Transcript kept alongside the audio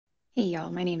Hey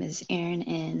y'all, my name is Erin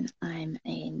and I'm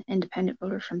an independent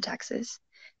voter from Texas.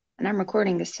 And I'm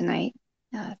recording this tonight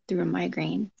through a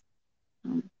migraine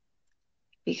um,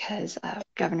 because of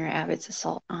Governor Abbott's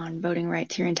assault on voting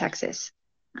rights here in Texas.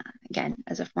 Again,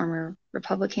 as a former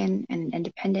Republican and an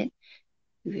independent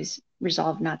who's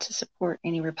resolved not to support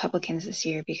any Republicans this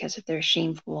year because of their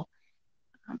shameful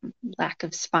lack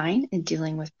of spine in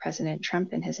dealing with President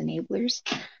Trump and his enablers,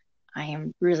 I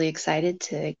am really excited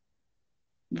to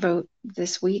vote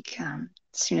this week as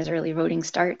soon as early voting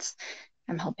starts.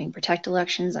 I'm helping protect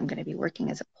elections. I'm going to be working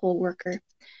as a poll worker.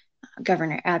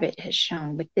 Governor Abbott has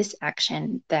shown with this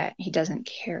action that he doesn't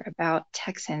care about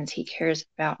Texans. He cares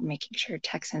about making sure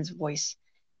Texans'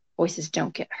 voices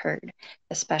don't get heard,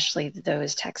 especially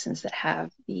those Texans that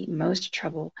have the most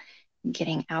trouble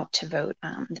getting out to vote.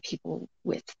 The people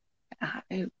with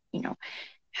who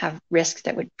have risks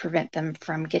that would prevent them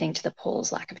from getting to the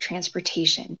polls, lack of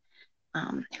transportation,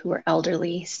 who are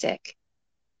elderly, sick,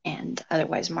 and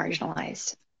otherwise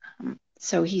marginalized.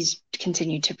 So he's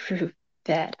continued to prove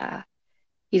that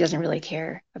he doesn't really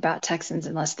care about Texans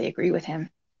unless they agree with him.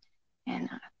 And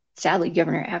sadly,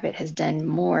 Governor Abbott has done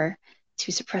more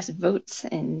to suppress votes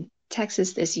in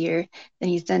Texas this year than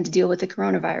he's done to deal with the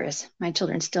coronavirus. My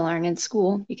children still aren't in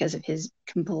school because of his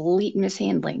complete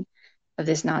mishandling of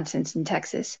this nonsense in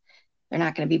Texas. They're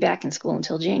not going to be back in school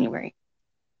until January.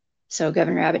 So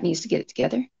Governor Abbott needs to get it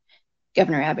together.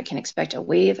 Governor Abbott can expect a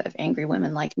wave of angry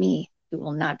women like me who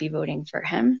will not be voting for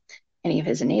him, any of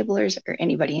his enablers, or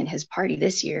anybody in his party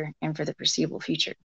this year and for the foreseeable future.